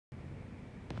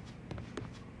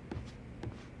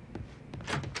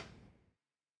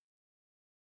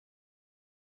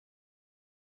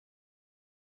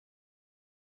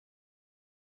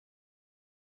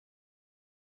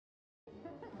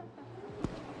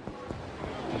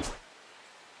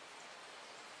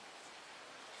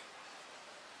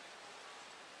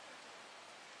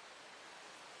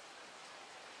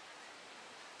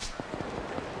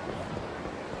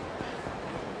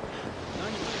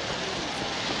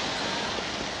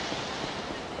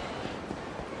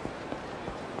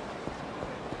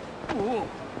お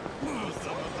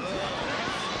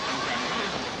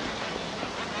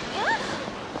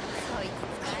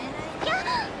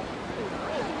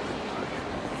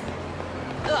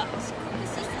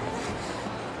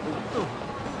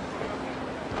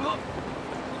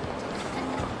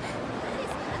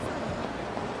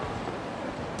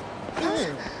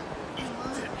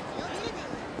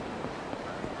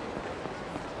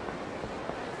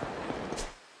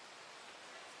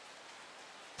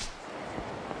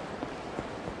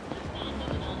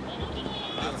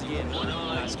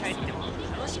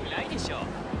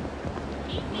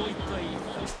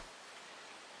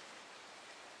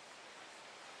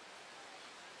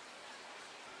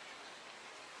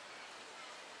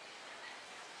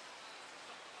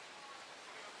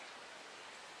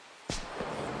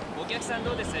客さん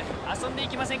どうです？遊んでい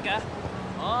きませんか？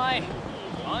おい、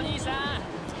お兄さん。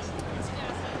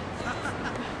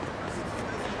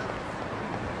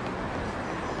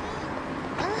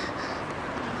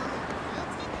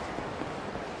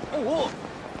おお。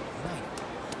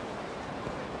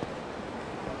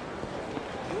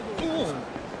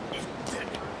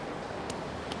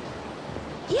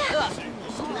いや、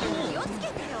気をつけ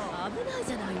てよ。危ない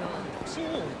じゃないの。金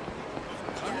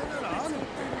ならあんの。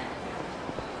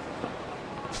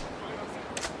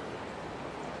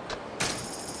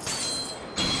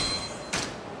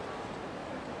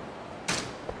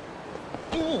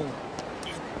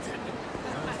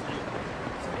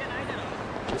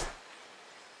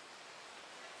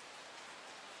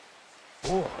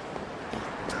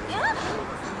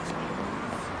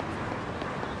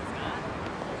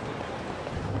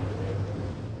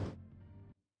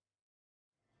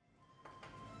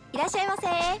いらっしゃいませ。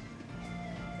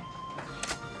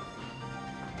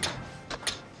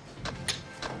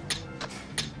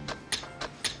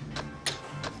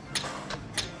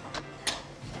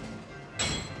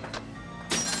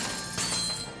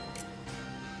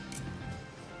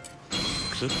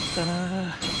食った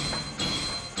な。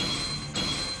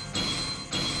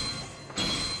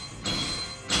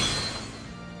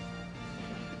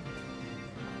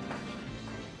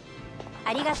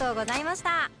ありがとうございまし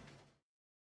た。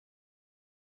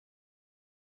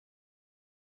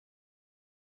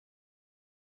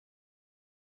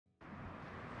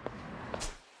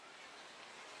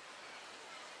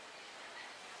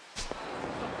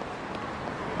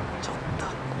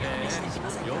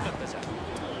よかったじゃん。い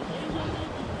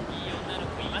い女の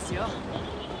子いますよ。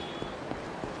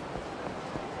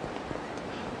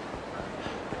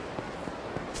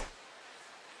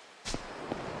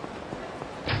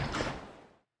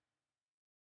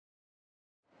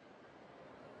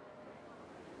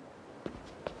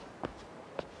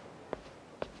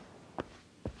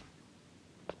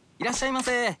いらっしゃいま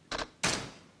せ。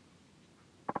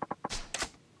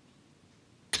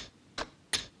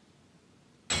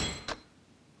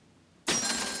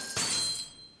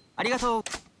ありがとう。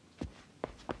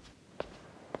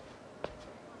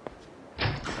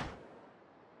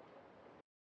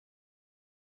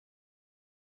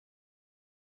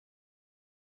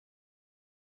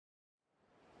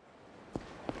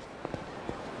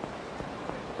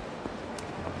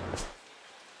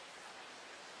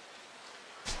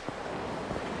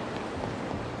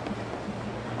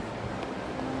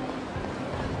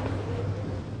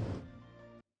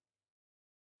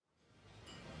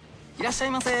いらっしゃ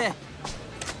いませ。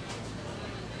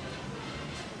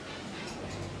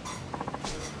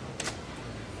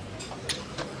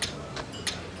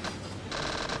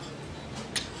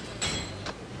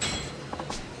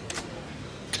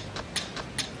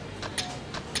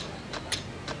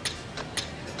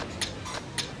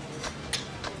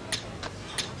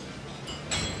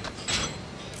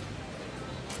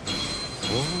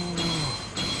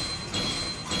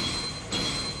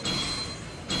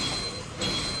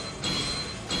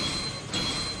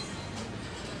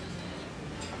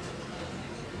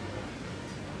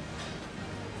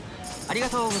ありが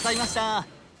とうございました。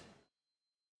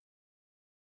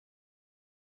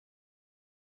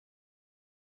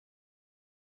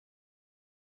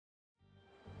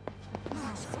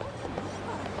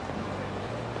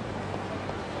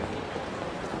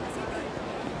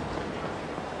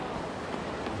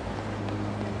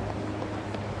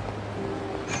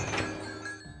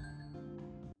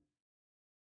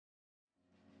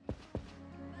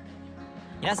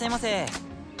いらっしゃいませ。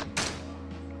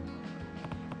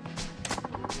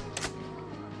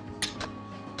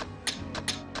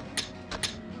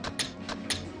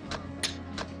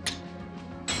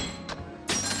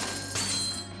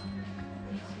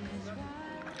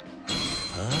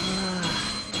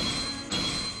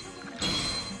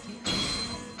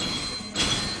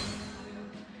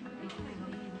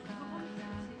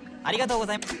ありがとうご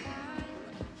ざいます。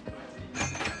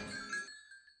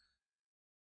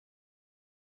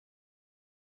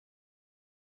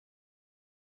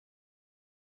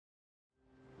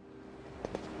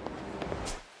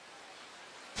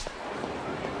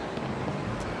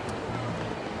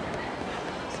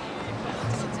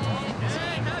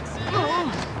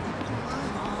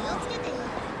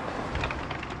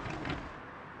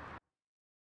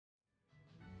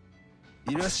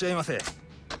いらっしゃいませ。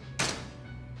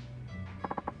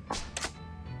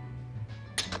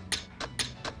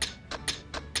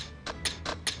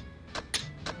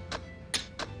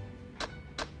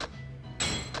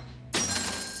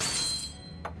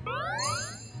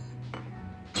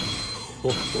ほ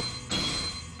ほ。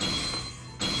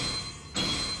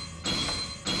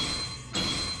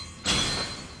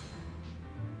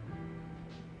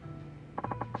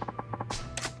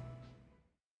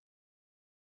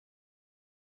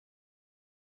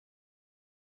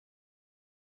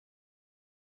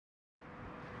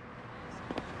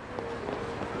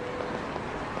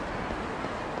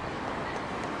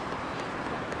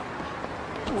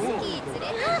スキー連れてっ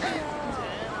てよ。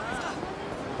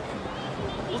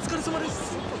お疲れ様で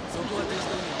す。そこは手伝うよ。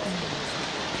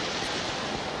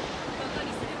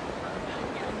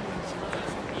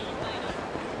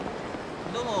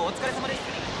どうもお疲れ様です。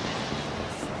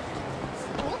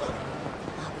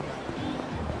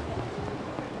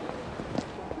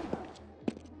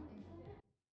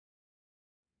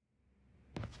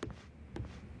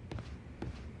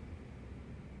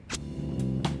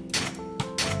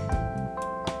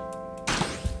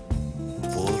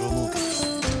ボロ儲けで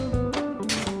す。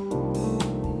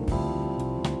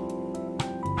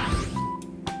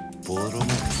ボロ儲けで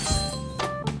す。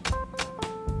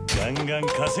ガンガン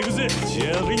稼ぐぜ。ジ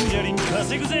ャリンジャリン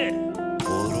稼ぐぜ。ボ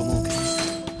ロ儲けで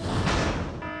す。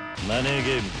マネー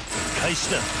ゲーム開始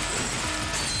だ。こ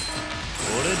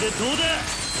れでどうだ。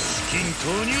資金投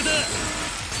入だ。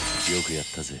よくやっ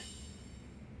たぜ。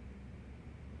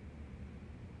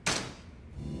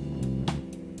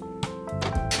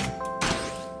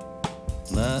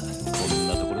まあこん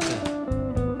なところか。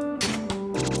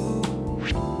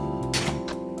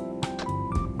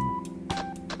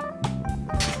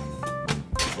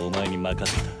お前に任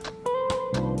せた。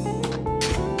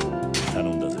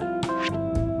頼んだぜ。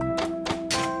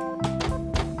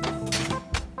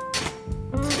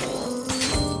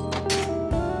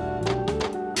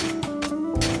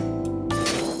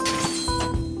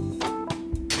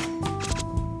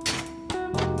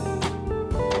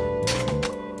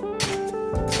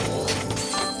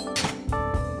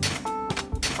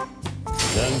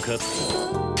ランクアップ。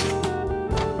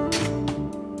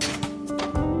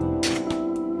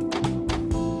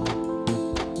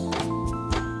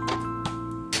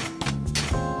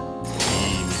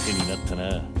になったな。ラ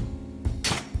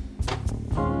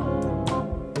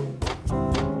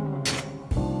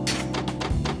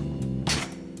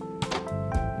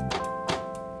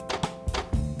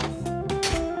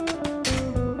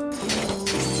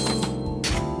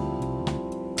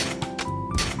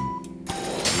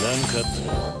ンクアップ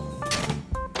だ。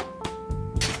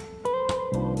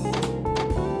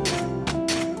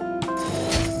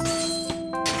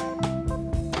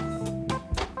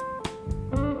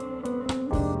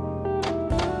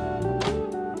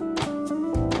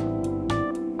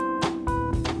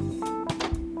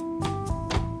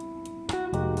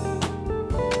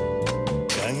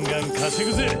ガンガン稼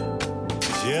ぐぜ。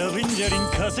ジャリンジャリン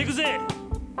稼ぐぜ。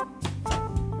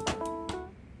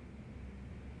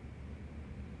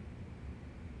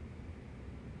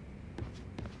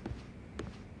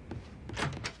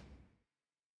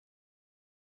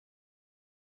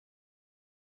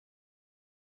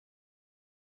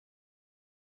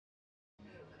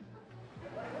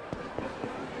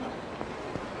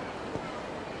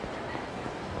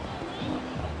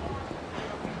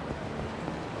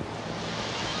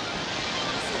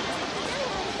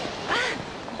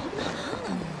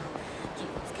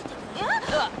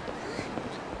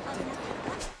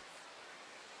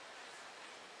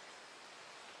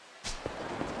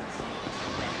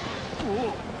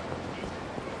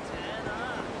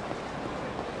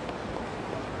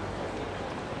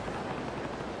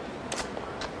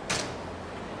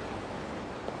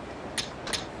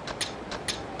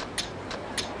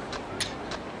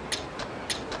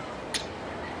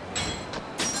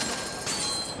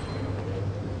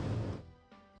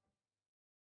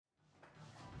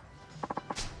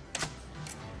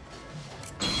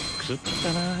食っ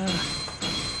たな。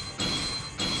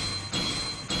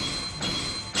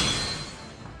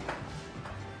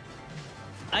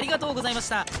ありがとうございまし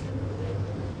た。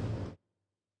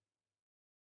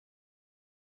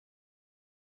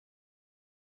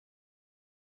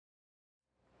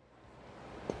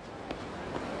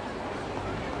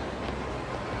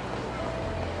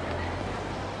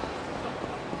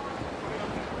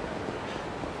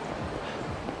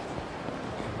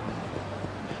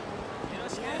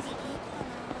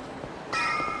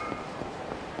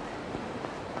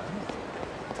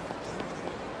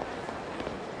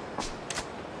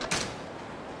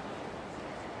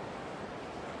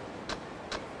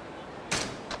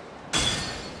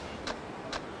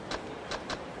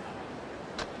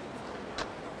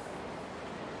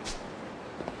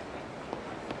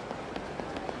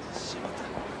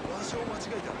所間違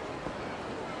えた。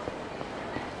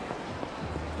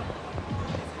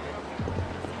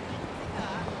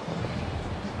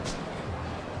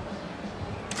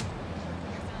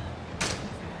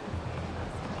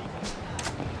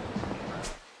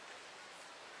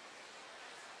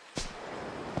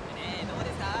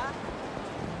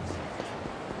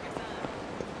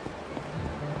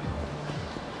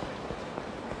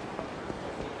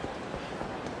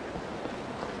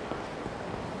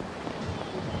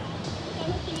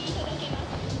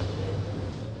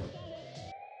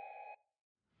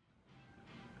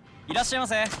いらっしゃいま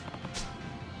せ。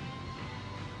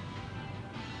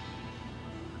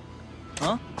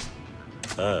あ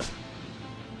あ。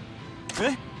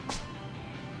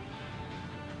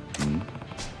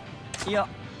いや。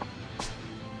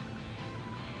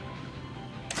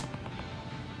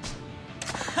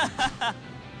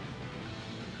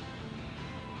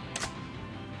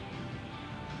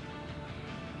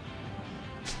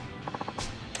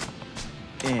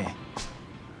ええ。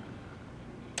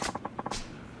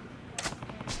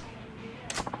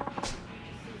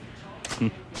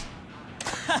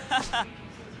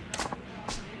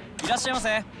いらっしゃいま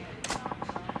せ。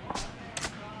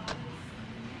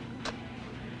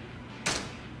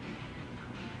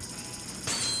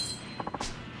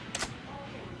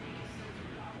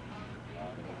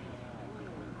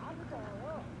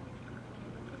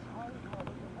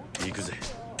行くぜ。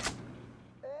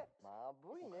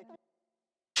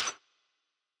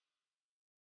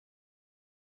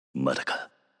まだか。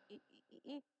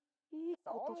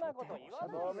そんなこと言わ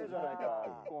ダメじゃないか。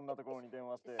こんなところに電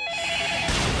話して。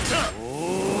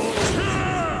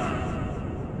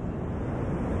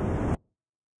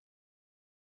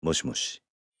もしもし。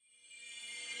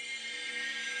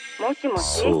もしも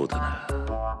し。そうだな。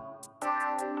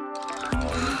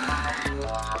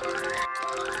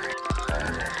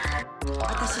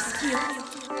私好きよ。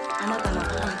あなたの声。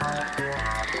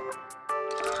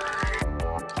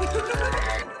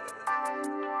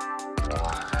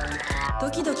ド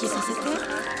キドキさせて。も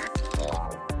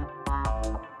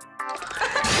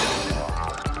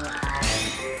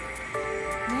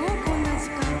うこんな時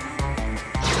間。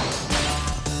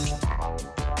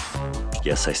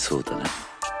優しそうだな。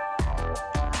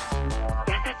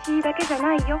優しいだけじゃ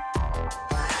ないよ。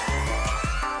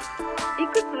い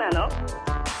くつなの？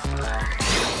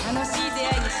楽しい出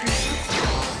会いにしましょ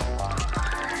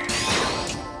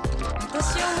う。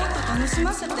私をもっと楽し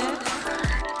ませて。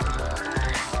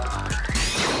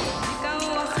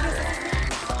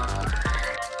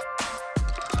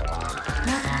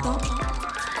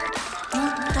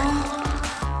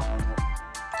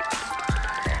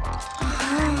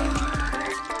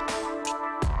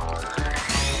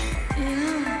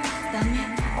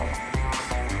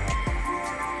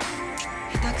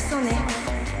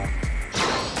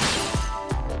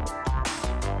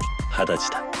二十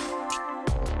歳だ。元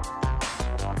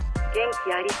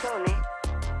気ありそうね。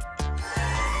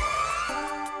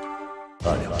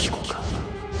あれを聞こうか。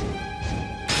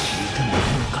聞いてもいい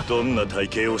のか。どんな体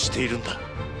型をしているんだ。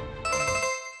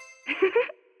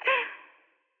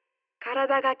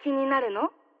体が気になるの？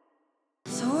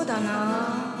そうだ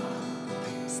な。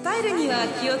スタイルには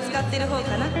気を使ってる方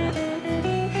かな。女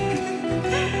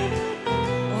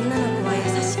の子は優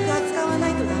しく扱わな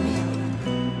いとダメよ。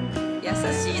優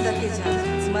しいだけじゃ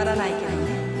つまらないけど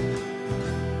ね。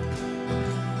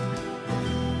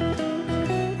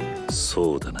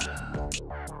そうだな。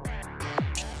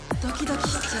ドキドキ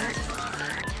しちゃう。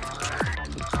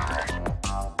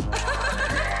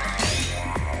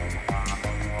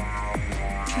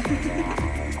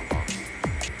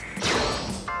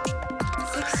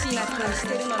セクシーな声し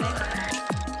てるのね。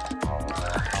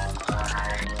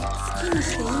好きに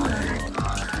していいのよ。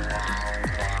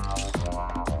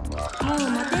もう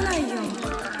待てないよ。ど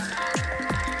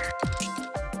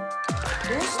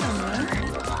うしたの？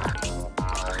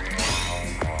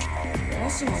も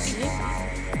しもし？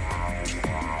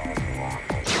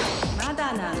ま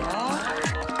だなの？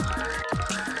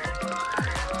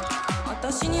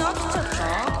私に飽きちゃった？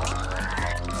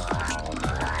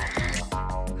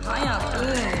早く。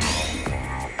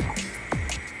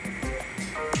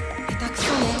下手く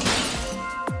そね。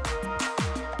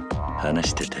話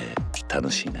してて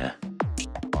楽しいな。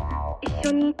一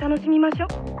緒に楽しみましょう。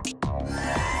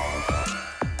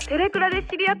テレクラで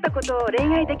知り合ったことを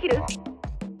恋愛できる？その気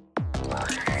に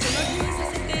さ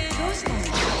せてどうした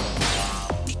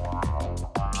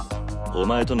の？お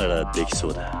前とならできそ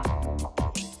うだ。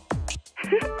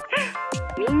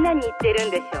みんなに言ってる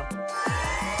んでしょ。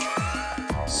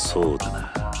そうだな。も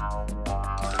っと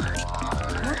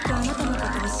あなたのこと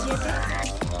教えて。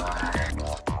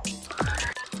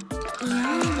いや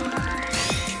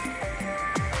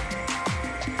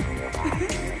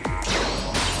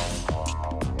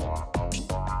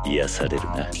癒される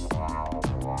な。癒し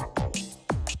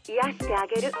てあ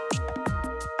げる。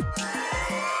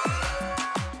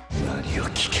何を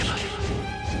聞けばい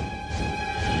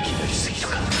きなりすぎる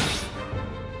か。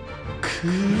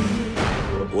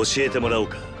教えてもらおう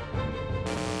か。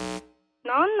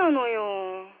何なの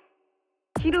よ。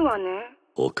切るわね。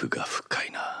奥が深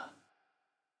いな。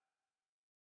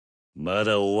ま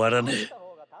だ終わらねえ。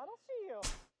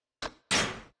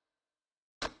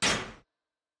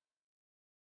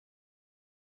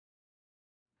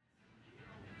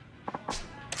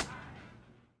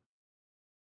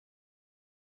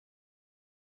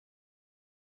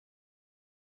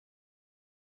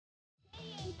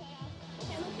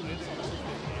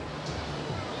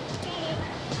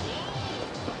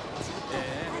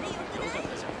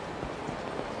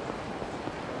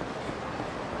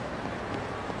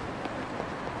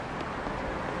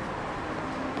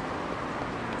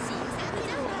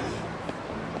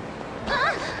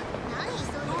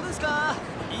どうですか？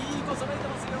いい子揃えて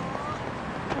ますよ。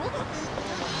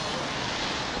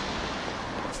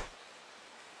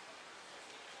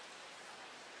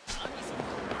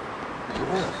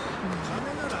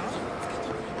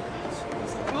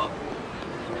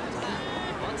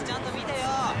こっちちゃんと見てよ。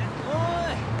おい。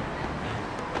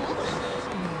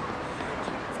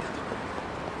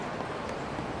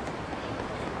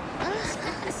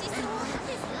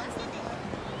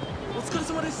お疲れ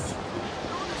様です。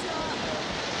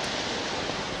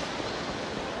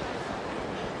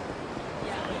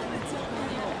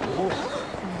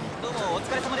どうもお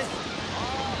疲れ様です。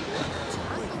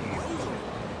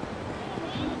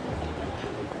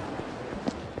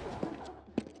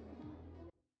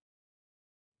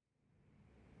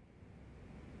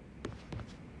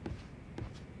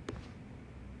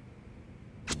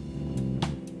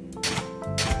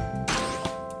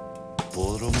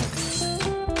ボロ儲け。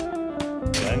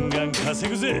ガンガン稼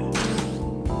ぐぜ。ボ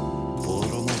ロ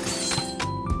儲け。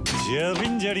じゃり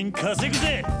んじゃりん稼ぐ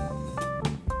ぜ。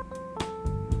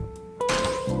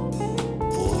ボロ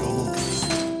儲け。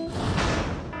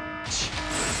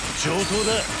上等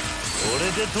だ。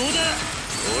俺でどうだ。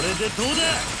俺でどうだ。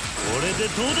俺で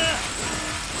どうだ。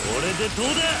俺でどう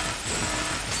だ。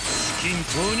資金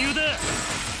投入だ。よ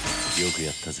く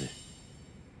やったぜ。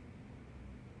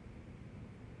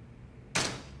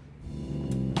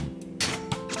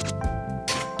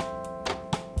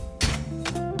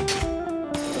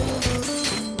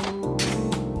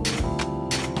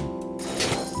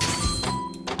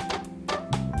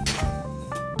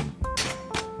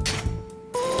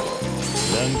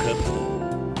なんかあった。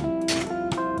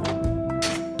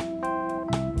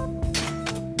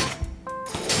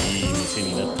いい店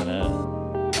になったな。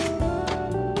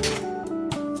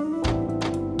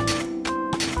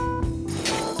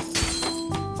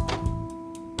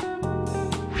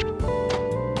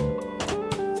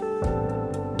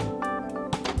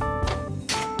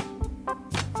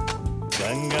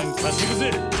ガンガン稼ぐ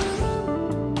ぜ。ま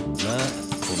あ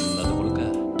こんなところか。な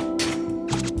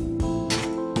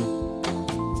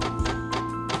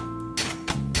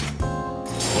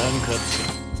んかあった。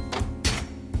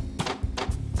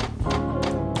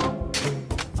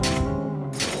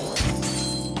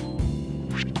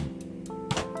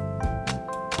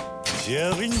じ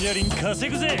ゃりんじゃりん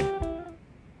稼ぐぜ。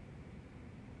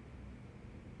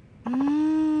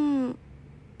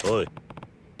おい。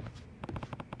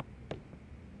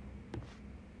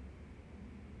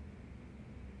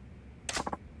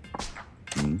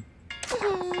ん？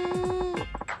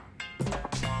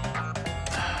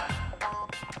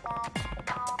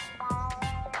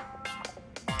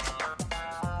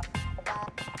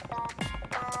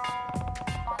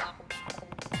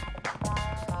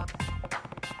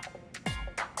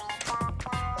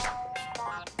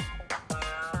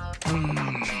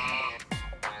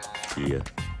いや。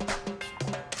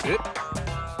え？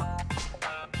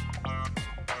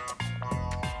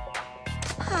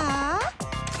はあ？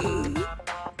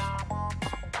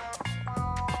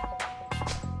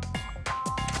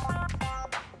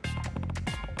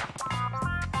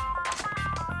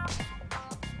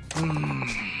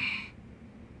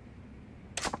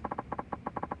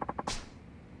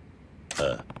ああ。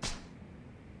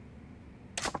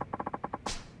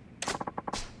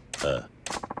ああ。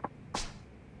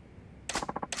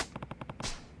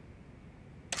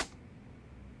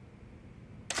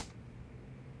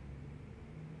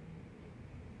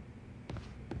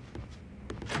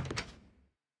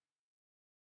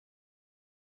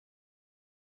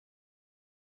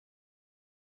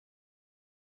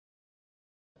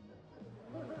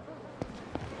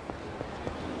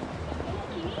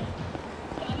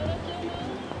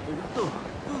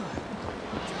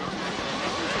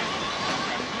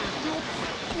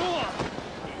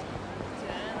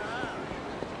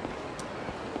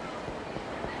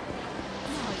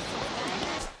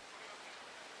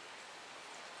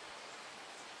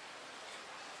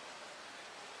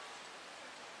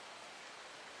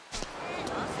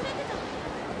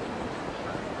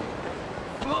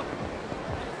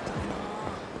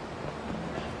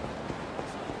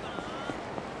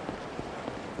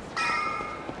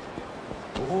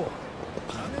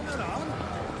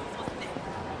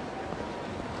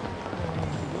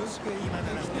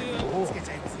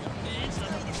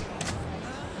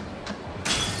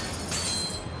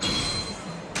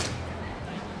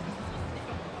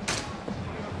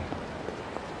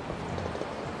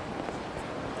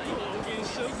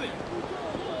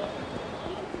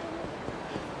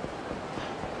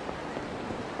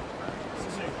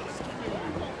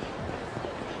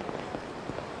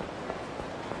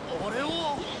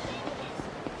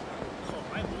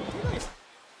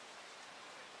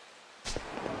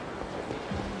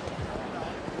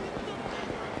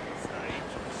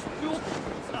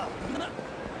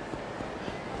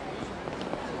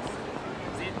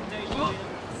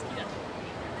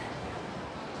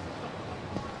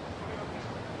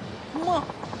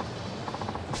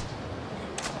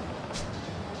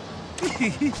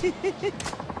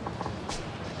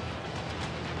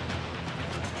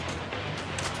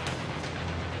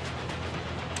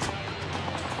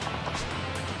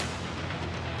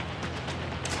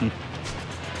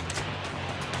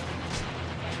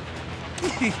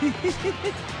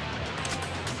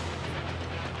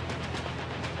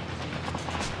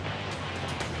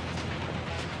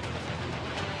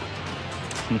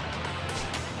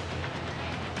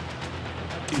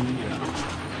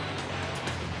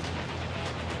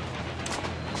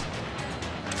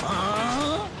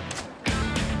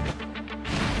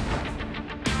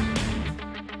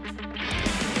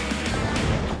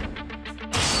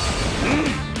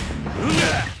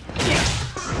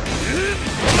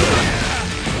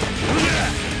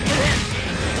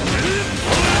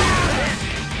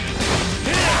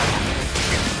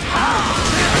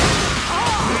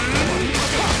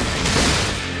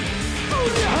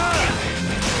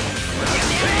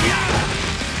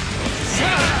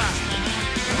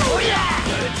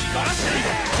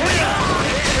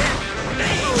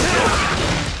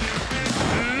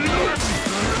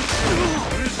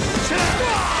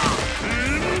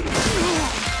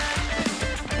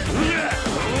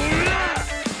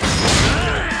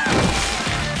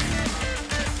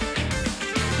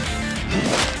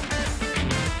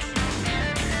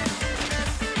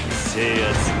制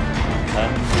圧完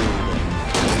了だ。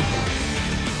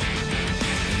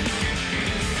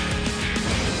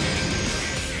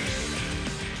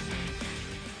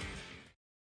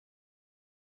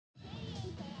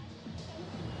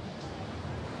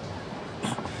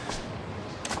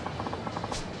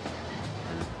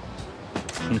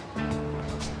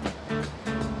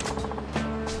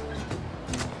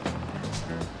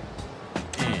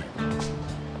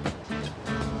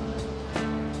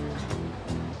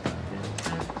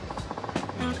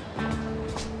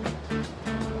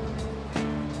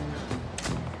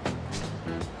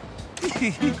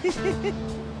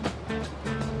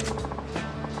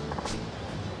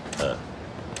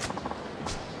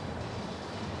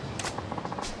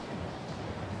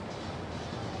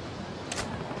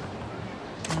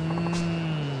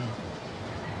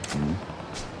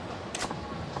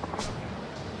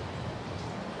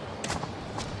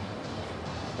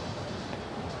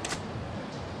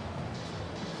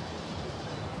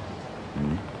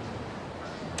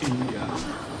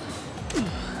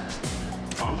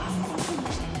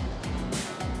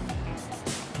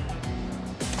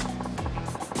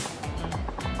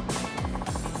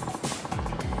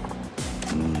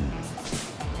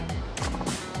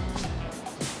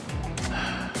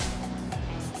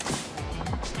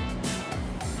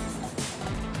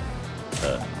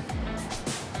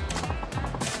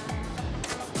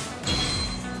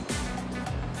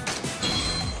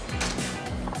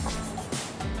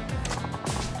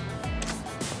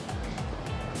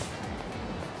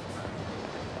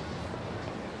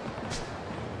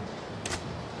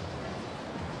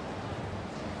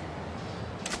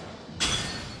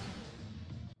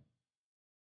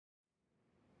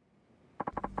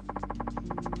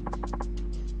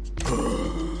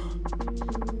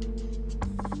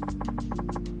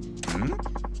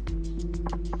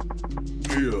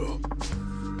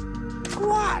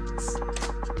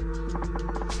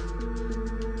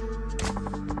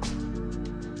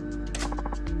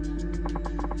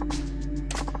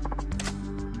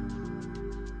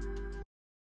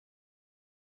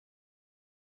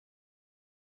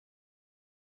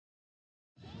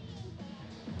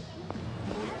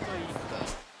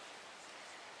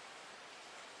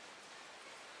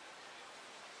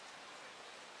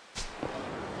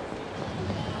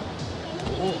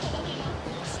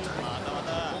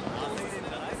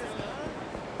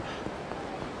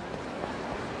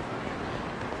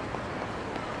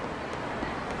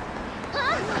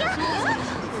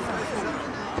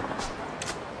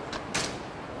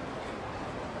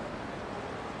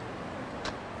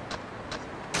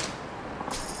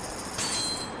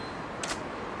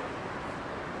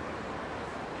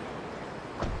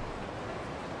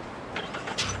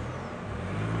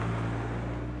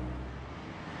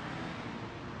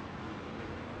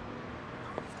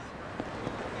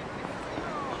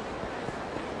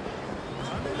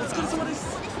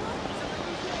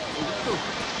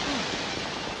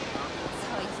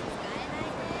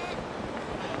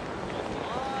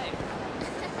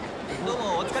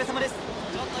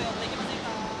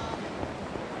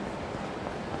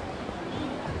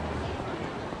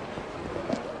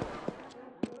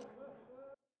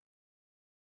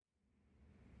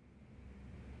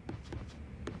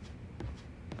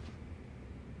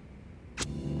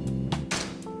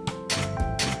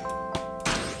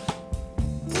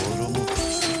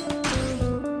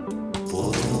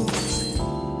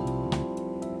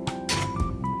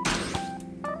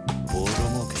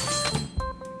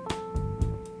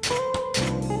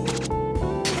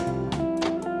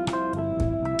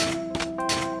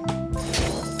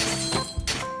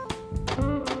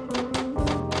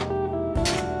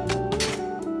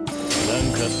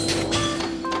いい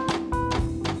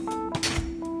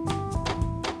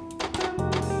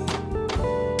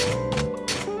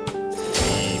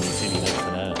店になった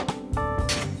な。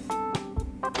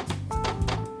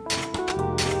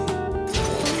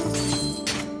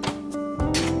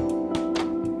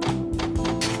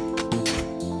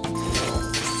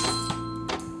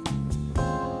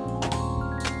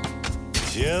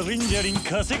じゃりんじゃりん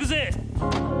稼ぐぜ。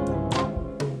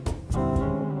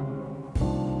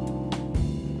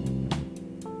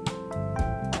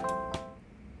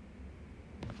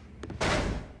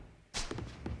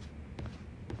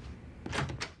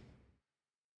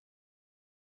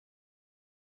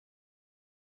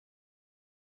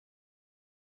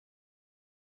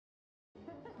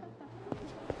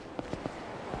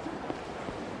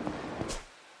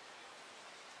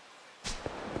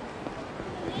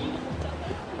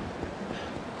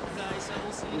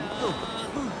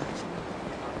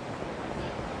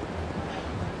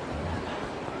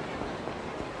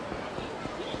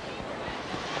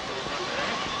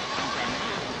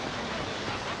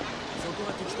そこ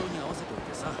は適当に合わせとい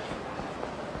てさ。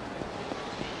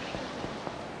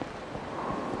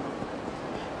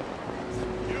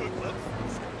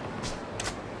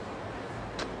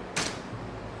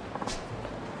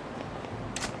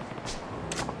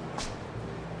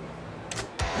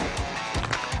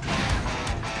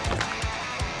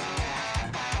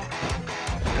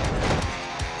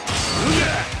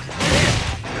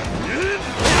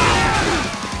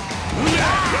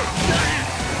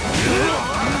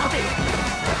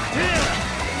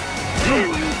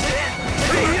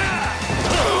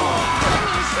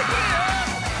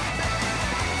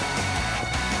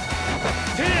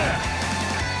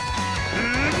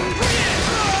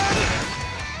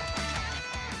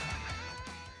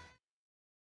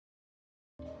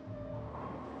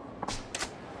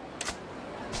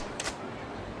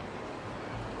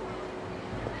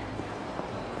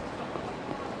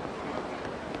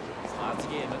罰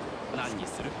ゲーム何に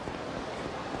する？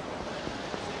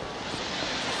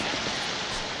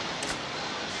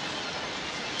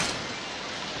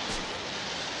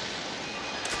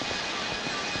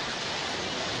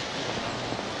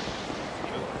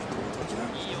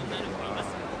いい女の子います。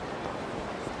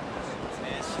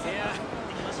いや、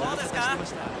どうですか？う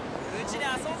ちで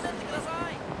遊んでってくださ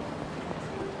い。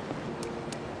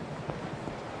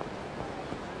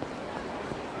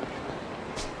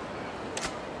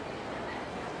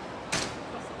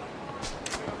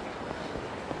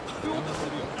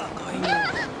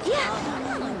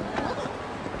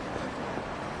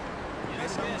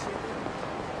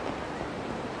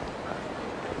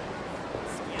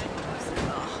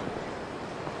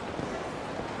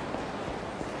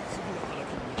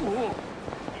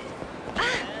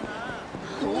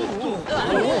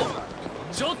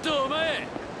ちょっとお前。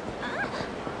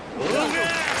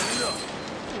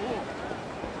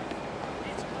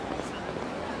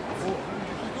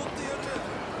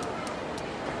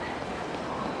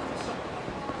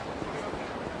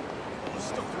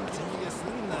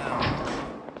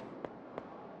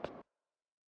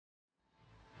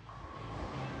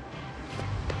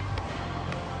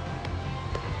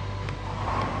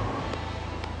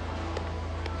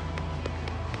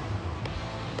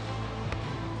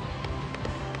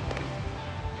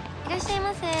いらっしゃい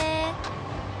ませ。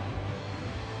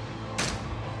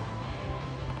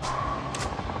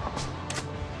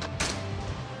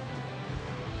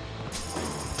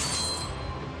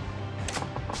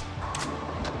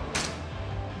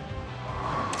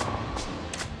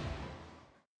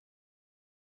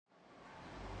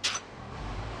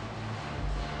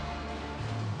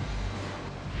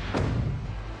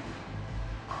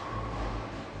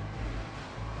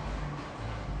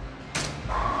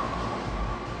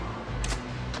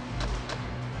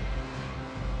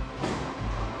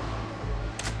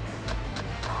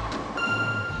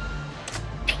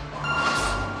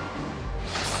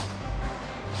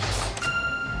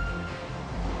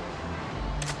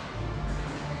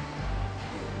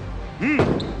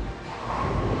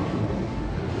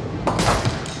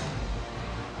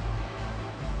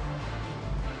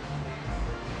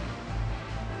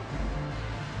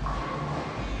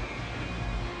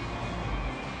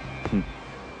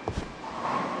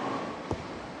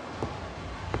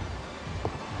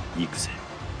行くぜ。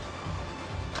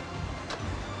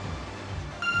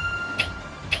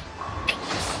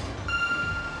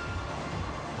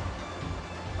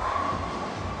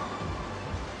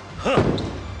はっ、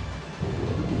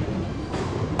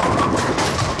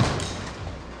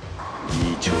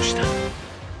いい調子だ。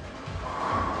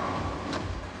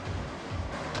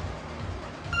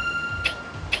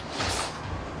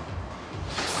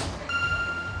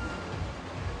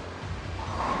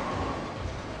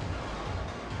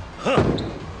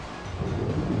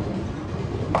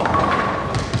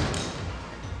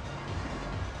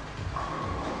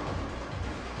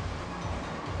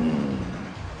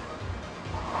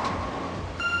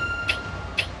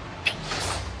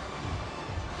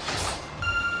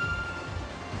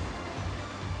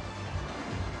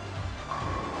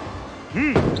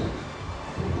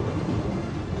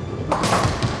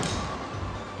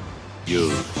よ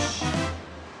し。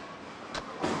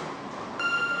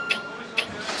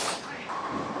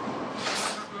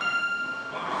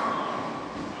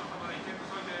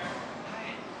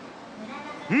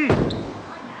うん。よ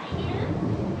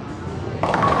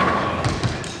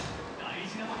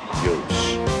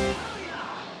し。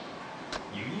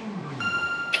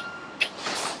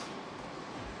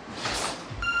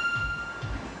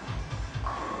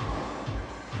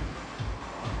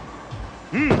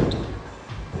うん。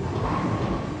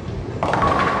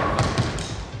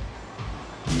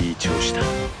いい調子だ。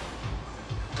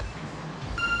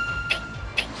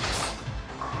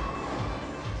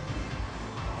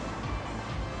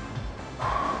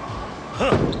は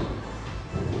っ。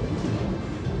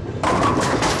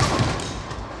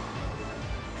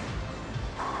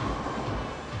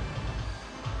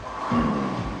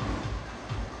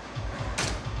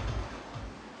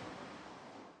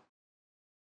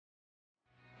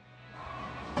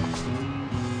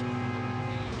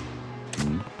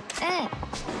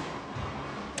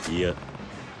いや。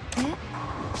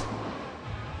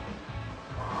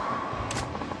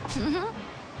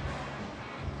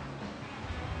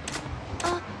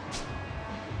あ、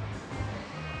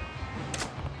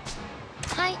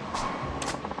はい。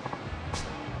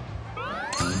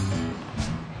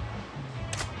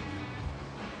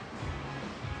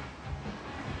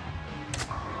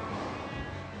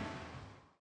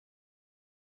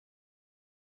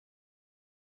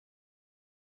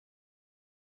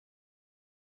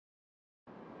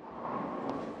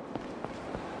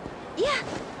いや、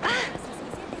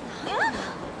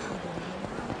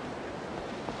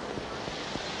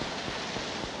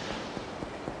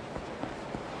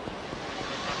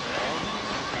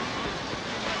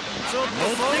ちょっと乗っ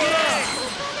てけ。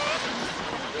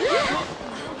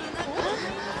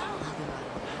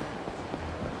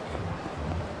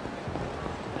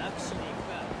楽しに行く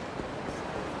か。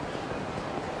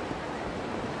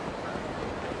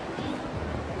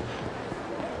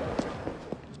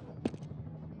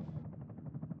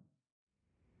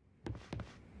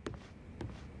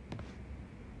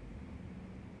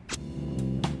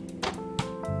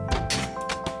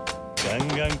ガン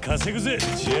ガン稼ぐぜ。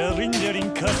ジャリンジャリ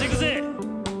ン稼ぐぜ。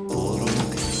ボロ抜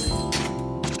けぜ。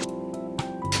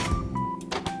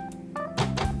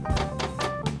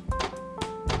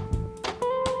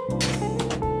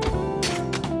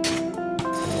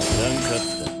なんかっ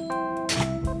た。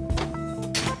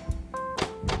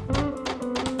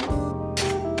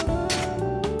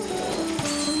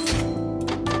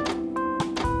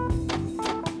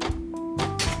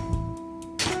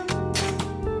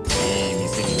いい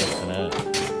店になったな。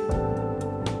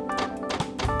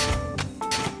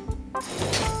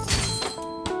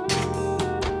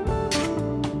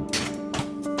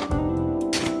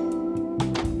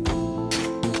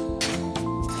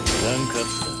なんかあっ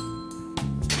た。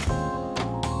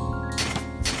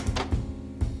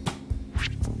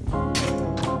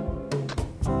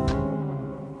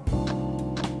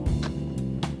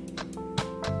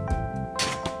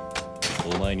お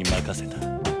前に任せた。ガ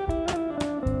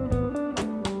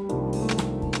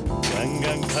ン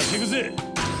ガン稼ぐぜ。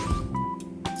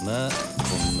まあ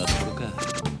こんなところか。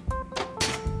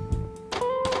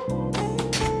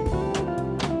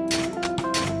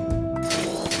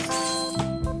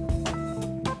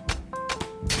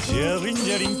ジャリンジ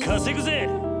ャリン稼ぐぜ。